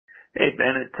Hey,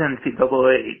 Ben at Tennessee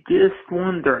AA. Just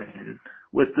wondering,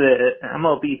 with the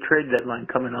MLB trade deadline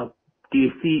coming up,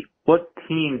 what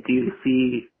team do you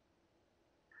see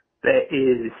that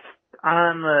is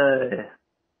on the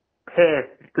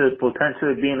path to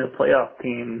potentially being a playoff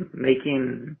team,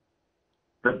 making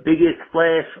the biggest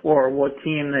splash, or what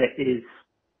team that is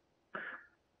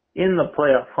in the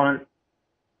playoff hunt,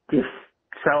 just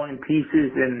selling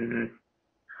pieces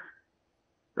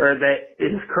or that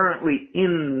is currently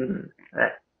in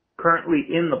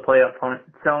the playoff hunt,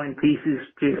 selling pieces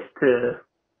just to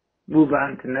move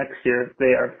on to next year if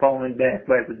they are falling back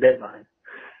by the deadline?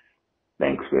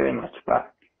 Thanks very much. Bye.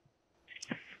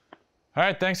 All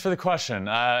right, thanks for the question.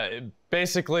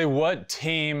 Basically, what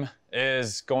team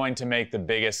is going to make the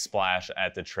biggest splash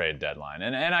at the trade deadline?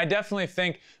 And I definitely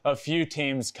think a few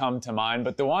teams come to mind,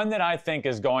 but the one that I think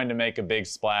is going to make a big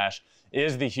splash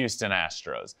is the Houston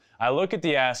Astros. I look at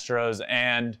the Astros,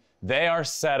 and they are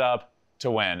set up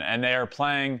to win, and they are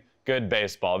playing good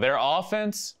baseball. Their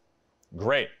offense,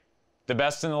 great, the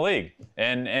best in the league.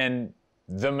 And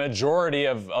the majority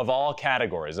of all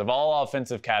categories, of all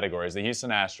offensive categories, the Houston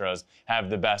Astros have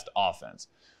the best offense.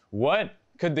 What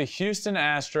could the Houston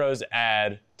Astros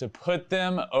add to put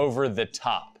them over the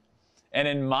top? And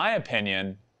in my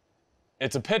opinion,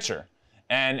 it's a pitcher.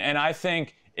 And I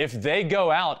think if they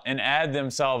go out and add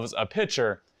themselves a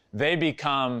pitcher, they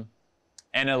become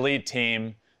an elite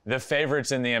team, the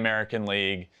favorites in the American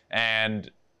League,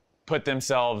 and put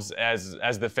themselves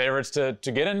as the favorites to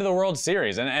get into the World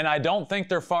Series. And I don't think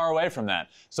they're far away from that.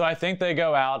 So I think they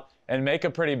go out and make a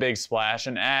pretty big splash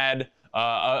and add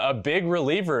a big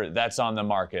reliever that's on the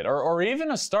market, or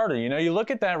even a starter. You know, you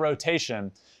look at that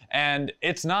rotation, and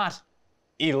it's not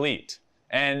elite.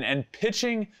 And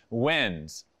pitching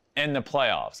wins in the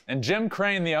playoffs. And Jim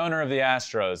Crane, the owner of the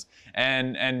Astros,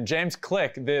 and James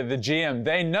Click, the GM,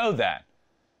 they know that.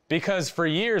 Because for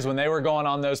years when they were going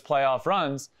on those playoff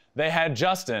runs, they had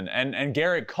Justin and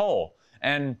Garrett Cole.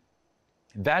 And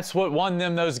that's what won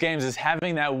them those games, is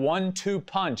having that 1-2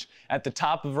 punch at the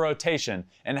top of rotation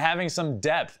and having some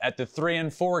depth at the 3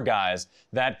 and 4 guys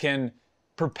that can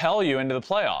propel you into the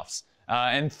playoffs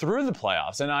and through the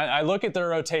playoffs. And I look at their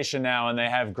rotation now, and they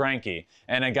have Greinke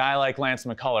and a guy like Lance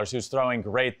McCullers, who's throwing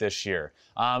great this year.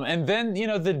 And then, you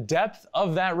know, the depth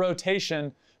of that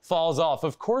rotation falls off.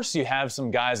 Of course, you have some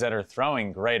guys that are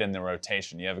throwing great in the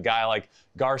rotation. You have a guy like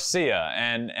Garcia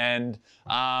and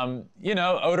you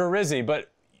know, Odorizzi,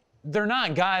 but they're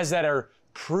not guys that are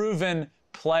proven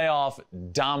playoff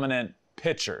dominant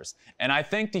pitchers. And I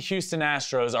think the Houston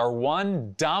Astros are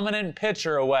one dominant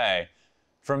pitcher away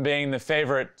from being the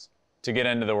favorite to get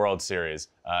into the World Series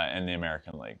in the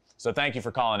American League. So thank you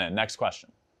for calling in. Next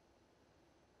question.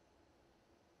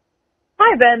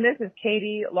 Hi, Ben. This is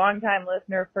Katie, longtime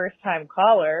listener, first-time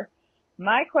caller.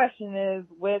 My question is,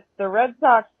 with the Red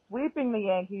Sox sweeping the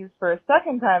Yankees for a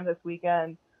second time this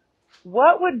weekend,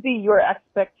 what would be your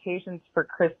expectations for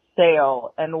Chris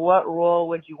Sale, and what role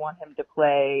would you want him to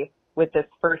play with this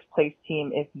first-place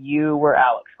team if you were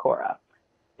Alex Cora?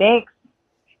 Thanks.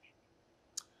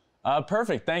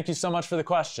 Perfect. Thank you so much for the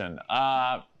question.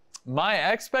 My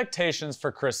expectations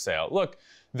for Chris Sale. Look,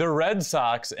 the Red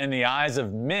Sox, in the eyes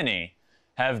of many,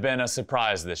 have been a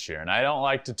surprise this year. And I don't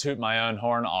like to toot my own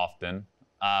horn often,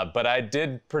 but I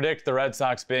did predict the Red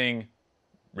Sox being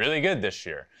really good this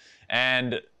year.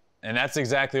 And that's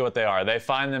exactly what they are. They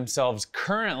find themselves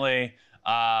currently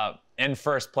in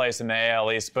first place in the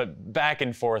AL East, but back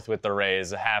and forth with the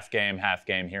Rays, a half game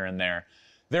here and there.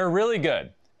 They're really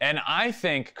good. And I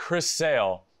think Chris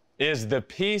Sale is the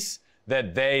piece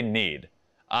that they need.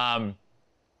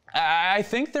 I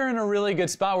think they're in a really good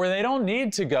spot where they don't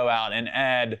need to go out and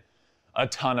add a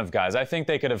ton of guys. I think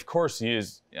they could, of course,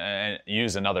 use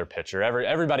another pitcher.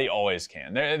 Everybody always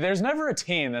can. There's never a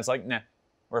team that's like, nah,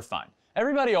 we're fine.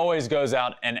 Everybody always goes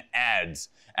out and adds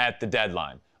at the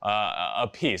deadline a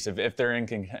piece if they're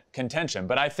in contention.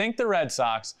 But I think the Red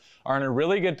Sox are in a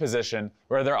really good position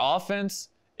where their offense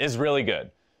is really good.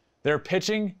 Their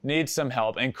pitching needs some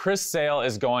help, and Chris Sale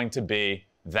is going to be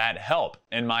that help,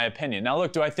 in my opinion. Now,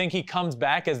 look, do I think he comes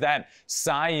back as that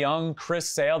Cy Young Chris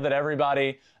Sale that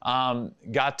everybody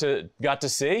got to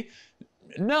see?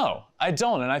 No, I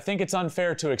don't, and I think it's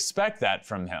unfair to expect that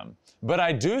from him. But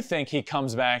I do think he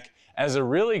comes back as a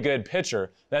really good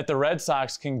pitcher that the Red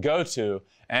Sox can go to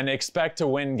and expect to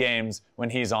win games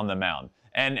when he's on the mound.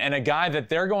 And a guy that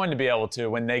they're going to be able to,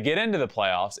 when they get into the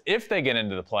playoffs, if they get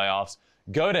into the playoffs,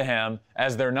 go to him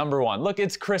as their number one. Look,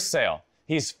 it's Chris Sale.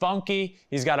 He's funky.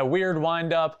 He's got a weird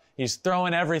windup. He's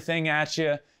throwing everything at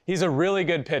you. He's a really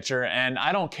good pitcher, and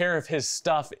I don't care if his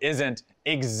stuff isn't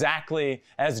exactly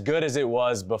as good as it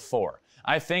was before.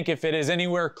 I think if it is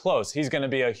anywhere close, he's going to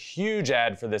be a huge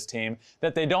add for this team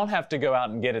that they don't have to go out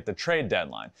and get at the trade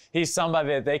deadline. He's somebody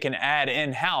that they can add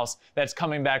in-house that's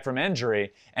coming back from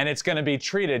injury, and it's going to be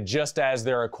treated just as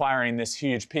they're acquiring this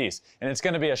huge piece. And it's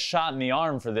going to be a shot in the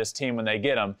arm for this team when they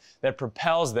get him that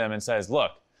propels them and says,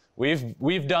 look,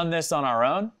 we've done this on our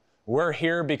own. We're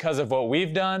here because of what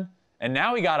we've done, and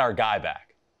now we got our guy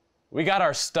back. We got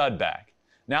our stud back.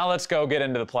 Now let's go get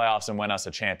into the playoffs and win us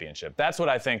a championship. That's what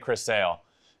I think Chris Sale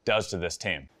does to this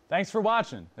team. Thanks for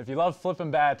watching. If you love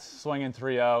flipping bats, swinging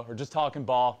 3-0, or just talking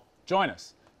ball, join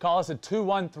us. Call us at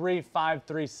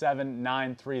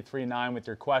 213-537-9339 with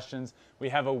your questions. We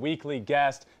have a weekly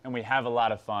guest, and we have a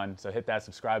lot of fun, so hit that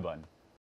subscribe button.